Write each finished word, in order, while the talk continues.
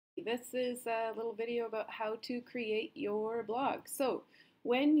This is a little video about how to create your blog. So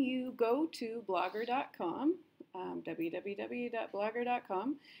when you go to blogger.com,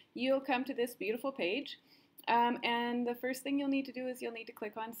 www.blogger.com, you'll come to this beautiful page. And the first thing you'll need to do is you'll need to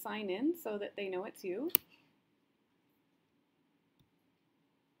click on sign in so that they know it's you.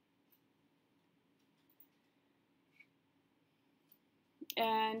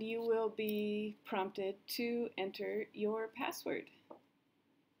 And you will be prompted to enter your password.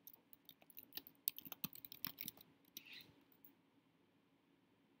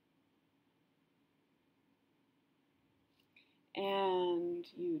 And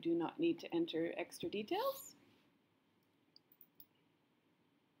you do not need to enter extra details.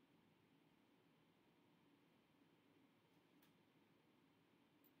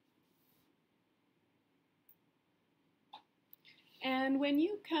 And when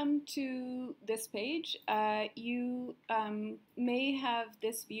you come to this page, you may have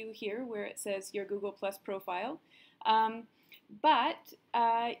this view here where it says your Google Plus profile, but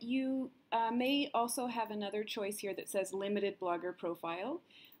you may also have another choice here that says limited blogger profile.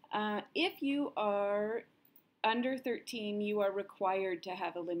 If you are under 13, you are required to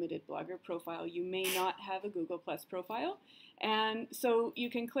have a limited blogger profile. You may not have a Google Plus profile, and so you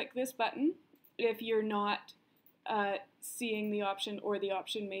can click this button if you're not seeing the option, or the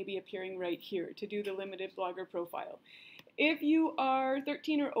option may be appearing right here to do the limited blogger profile. If you are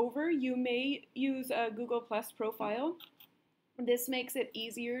 13 or over, you may use a Google Plus profile. This makes it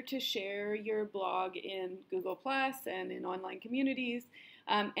easier to share your blog in Google Plus and in online communities.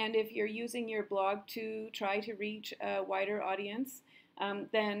 And if you're using your blog to try to reach a wider audience,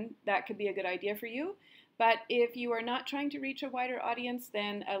 then that could be a good idea for you. But if you are not trying to reach a wider audience,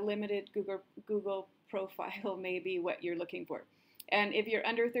 then a limited Google profile may be what you're looking for. And if you're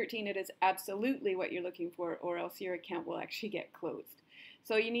under 13, it is absolutely what you're looking for, or else your account will actually get closed.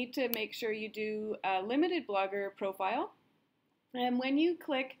 So you need to make sure you do a limited blogger profile. And when you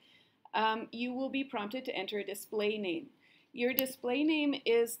click, you will be prompted to enter a display name. Your display name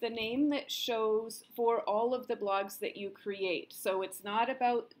is the name that shows for all of the blogs that you create. So it's not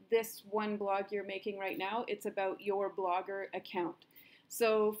about this one blog you're making right now, it's about your Blogger account.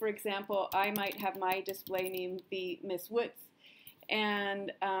 So for example, I might have my display name be Miss Woods,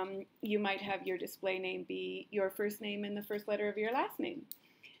 and you might have your display name be your first name and the first letter of your last name.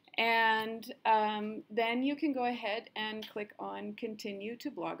 And then you can go ahead and click on Continue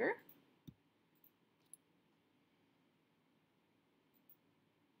to Blogger.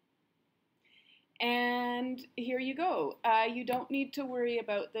 And here you go. You don't need to worry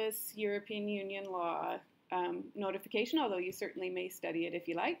about this European Union law notification, although you certainly may study it if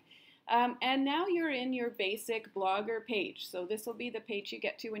you like. And now you're in your basic Blogger page. So this will be the page you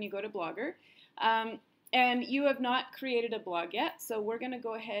get to when you go to Blogger. And you have not created a blog yet, so we're going to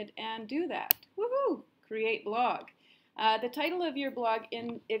go ahead and do that. Woohoo! Create blog. The title of your blog,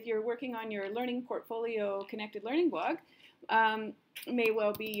 if you're working on your Learning Portfolio Connected Learning blog, may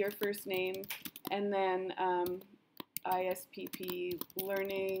well be your first name and then ISPP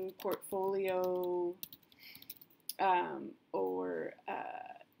Learning Portfolio, or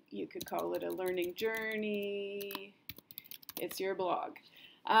you could call it a learning journey. It's your blog.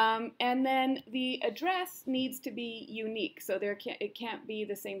 And then the address needs to be unique, so it can't be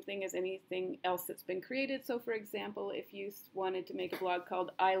the same thing as anything else that's been created. So for example, if you wanted to make a blog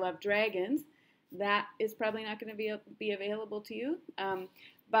called I Love Dragons, that is probably not going to be available to you.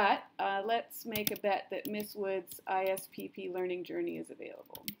 But let's make a bet that Miss Woods' ISPP Learning Journey is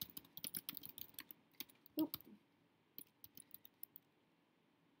available. Oop.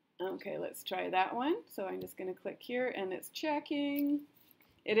 Okay, let's try that one. So I'm just going to click here, and it's checking.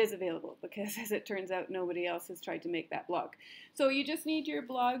 It is available because, as it turns out, nobody else has tried to make that blog. So you just need your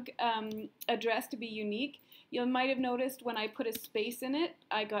blog address to be unique. You might have noticed when I put a space in it,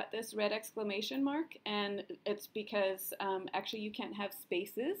 I got this red exclamation mark, and it's because actually you can't have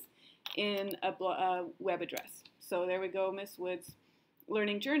spaces in a web address. So there we go, Miss Woods'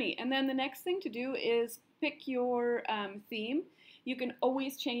 Learning Journey. And then the next thing to do is pick your theme. You can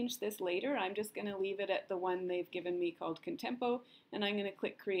always change this later. I'm just going to leave it at the one they've given me called Contempo, and I'm going to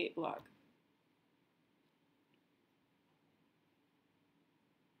click Create Blog.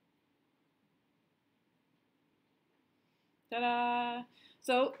 Ta-da!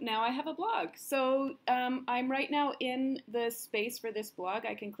 So now I have a blog. So I'm right now in the space for this blog.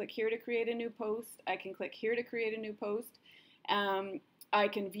 I can click here to create a new post. I can click here to create a new post. I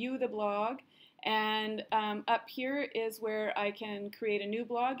can view the blog. And up here is where I can create a new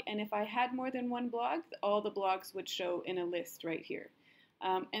blog, and if I had more than one blog, all the blogs would show in a list right here.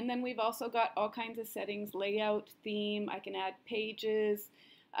 And then we've also got all kinds of settings, layout, theme, I can add pages,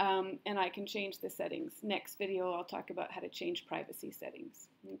 and I can change the settings. Next video, I'll talk about how to change privacy settings.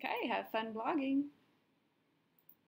 Okay, have fun blogging.